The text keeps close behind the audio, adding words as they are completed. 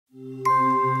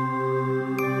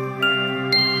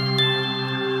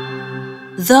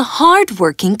The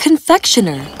Hardworking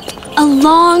Confectioner. A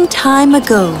long time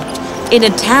ago, in a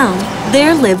town,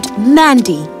 there lived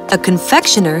Mandy, a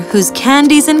confectioner whose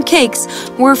candies and cakes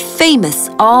were famous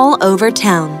all over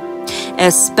town,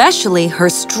 especially her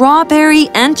strawberry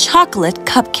and chocolate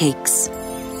cupcakes.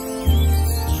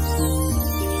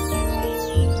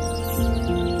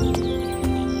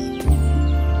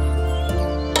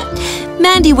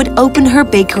 Mandy would open her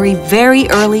bakery very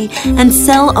early and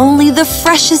sell only the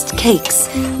freshest cakes,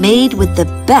 made with the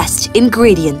best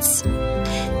ingredients.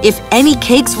 If any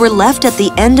cakes were left at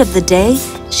the end of the day,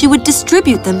 she would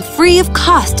distribute them free of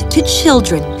cost to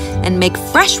children and make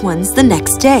fresh ones the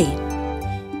next day.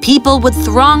 People would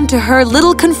throng to her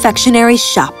little confectionery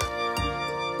shop.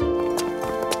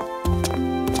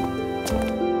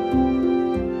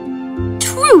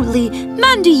 Truly,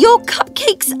 Mandy, your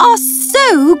cupcakes are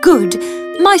so good.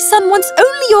 My son wants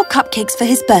only your cupcakes for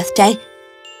his birthday.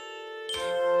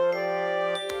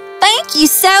 Thank you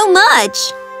so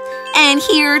much. And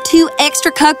here are 2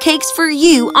 extra cupcakes for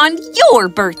you on your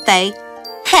birthday.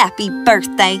 Happy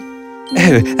birthday.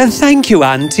 Oh, thank you,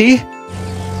 Auntie.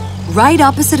 Right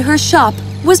opposite her shop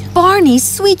was Barney's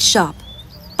sweet shop.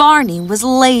 Barney was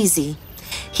lazy.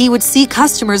 He would see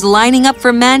customers lining up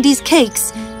for Mandy's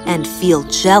cakes and feel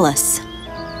jealous.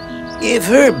 If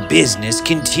her business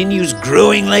continues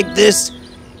growing like this,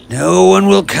 no one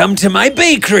will come to my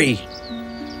bakery.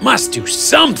 Must do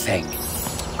something.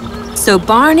 So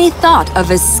Barney thought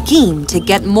of a scheme to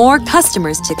get more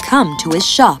customers to come to his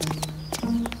shop.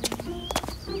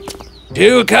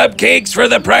 2 cupcakes for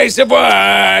the price of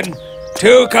 1.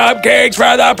 2 cupcakes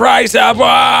for the price of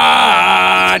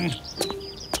 1.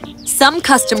 Some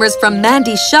customers from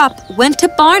Mandy's shop went to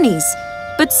Barney's,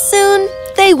 but soon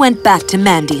they went back to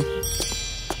Mandy.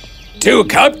 2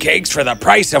 cupcakes for the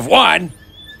price of 1.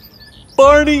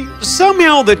 Barney,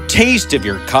 somehow the taste of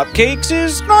your cupcakes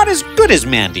is not as good as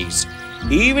Mandy's,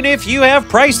 even if you have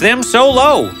priced them so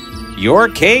low. Your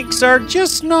cakes are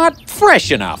just not fresh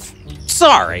enough.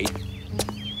 Sorry.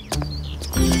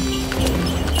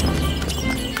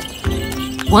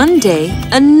 One day,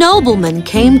 a nobleman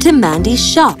came to Mandy's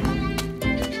shop.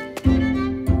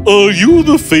 Are you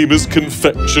the famous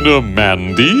confectioner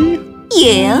Mandy?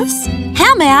 Yes.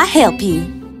 How may I help you?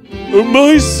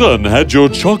 My son had your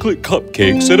chocolate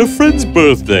cupcakes at a friend's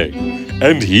birthday,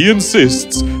 and he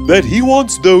insists that he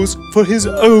wants those for his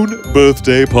own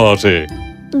birthday party.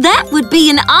 That would be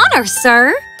an honor,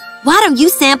 sir. Why don't you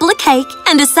sample a cake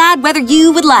and decide whether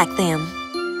you would like them?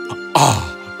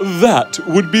 Ah, that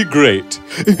would be great.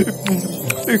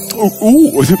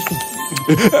 Ooh.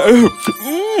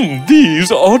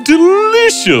 These are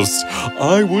delicious.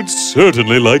 I would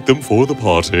certainly like them for the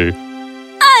party.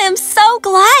 I am so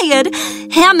glad.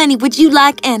 How many would you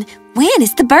like, and when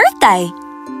is the birthday?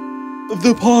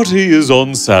 The party is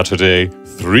on Saturday,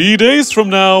 3 days from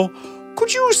now.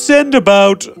 Could you send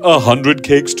about 100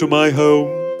 cakes to my home?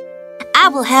 I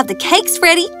will have the cakes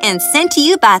ready and sent to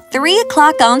you by 3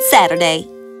 o'clock on Saturday.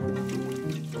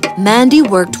 Mandy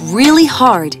worked really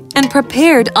hard and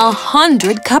prepared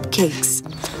 100 cupcakes.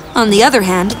 On the other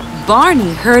hand,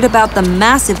 Barney heard about the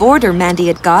massive order Mandy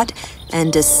had got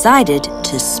and decided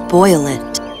to spoil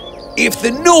it. If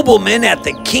the nobleman at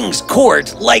the king's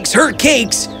court likes her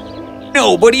cakes,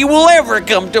 nobody will ever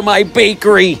come to my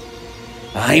bakery.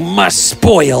 I must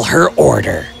spoil her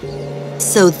order.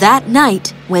 So that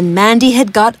night, when Mandy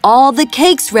had got all the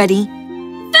cakes ready,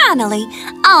 finally,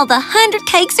 all the 100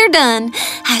 cakes are done.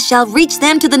 I shall reach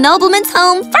them to the nobleman's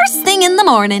home first thing in the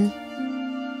morning.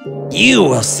 You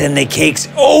will send the cakes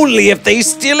only if they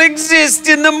still exist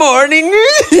in the morning.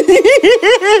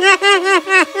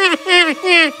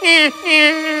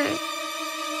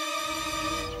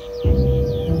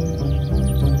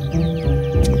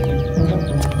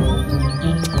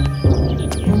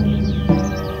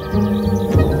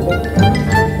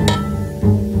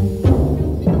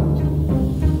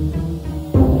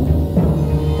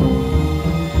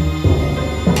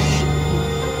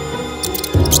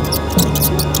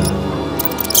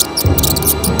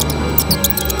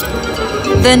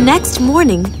 The next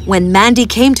morning, when Mandy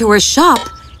came to her shop,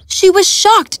 she was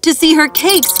shocked to see her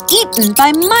cakes eaten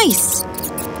by mice.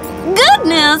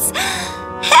 Goodness!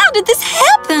 How did this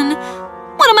happen?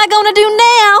 What am I going to do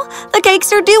now? The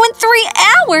cakes are due in 3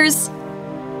 hours.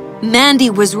 Mandy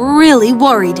was really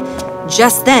worried.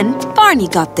 Just then, Barney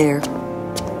got there.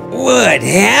 What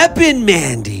happened,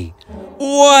 Mandy?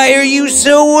 Why are you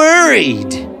so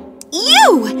worried?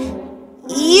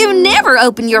 You never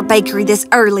open your bakery this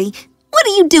early. What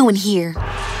are you doing here?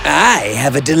 I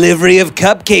have a delivery of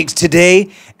cupcakes today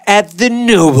at the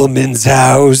nobleman's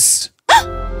house.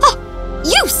 Oh,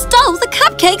 you stole the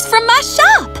cupcakes from my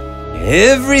shop.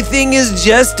 Everything is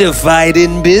justified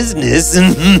in business.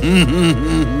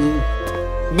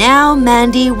 Now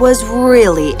Mandy was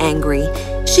really angry.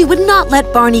 She would not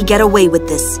let Barney get away with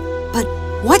this. But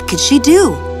what could she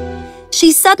do?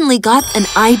 She suddenly got an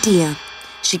idea.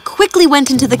 She quickly went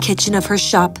into the kitchen of her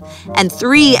shop, and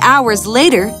 3 hours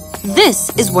later, this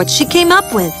is what she came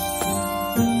up with.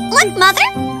 Look, Mother!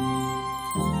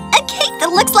 A cake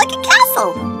that looks like a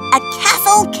castle! A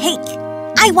castle cake!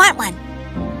 I want one!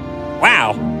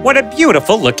 Wow, what a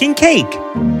beautiful looking cake!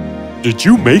 Did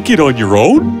you make it on your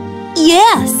own?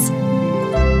 Yes.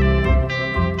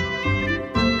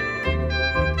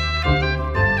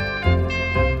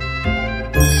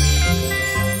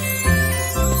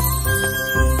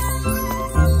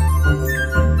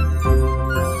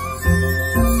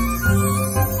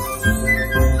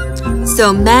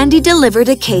 So Mandy delivered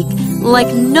a cake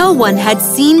like no one had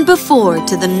seen before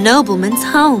to the nobleman's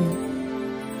home.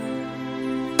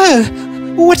 Oh,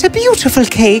 what a beautiful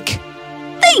cake!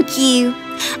 Thank you.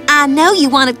 I know you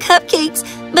wanted cupcakes,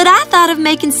 but I thought of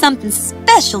making something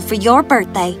special for your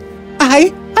birthday.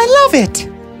 I love it!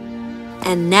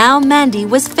 And now Mandy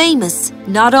was famous,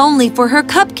 not only for her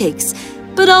cupcakes,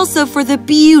 but also for the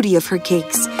beauty of her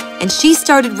cakes, and she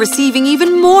started receiving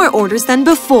even more orders than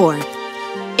before.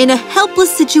 In a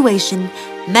helpless situation,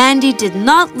 Mandy did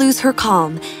not lose her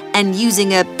calm, and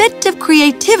using a bit of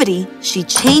creativity, she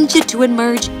changed it to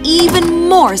emerge even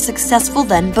more successful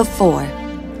than before.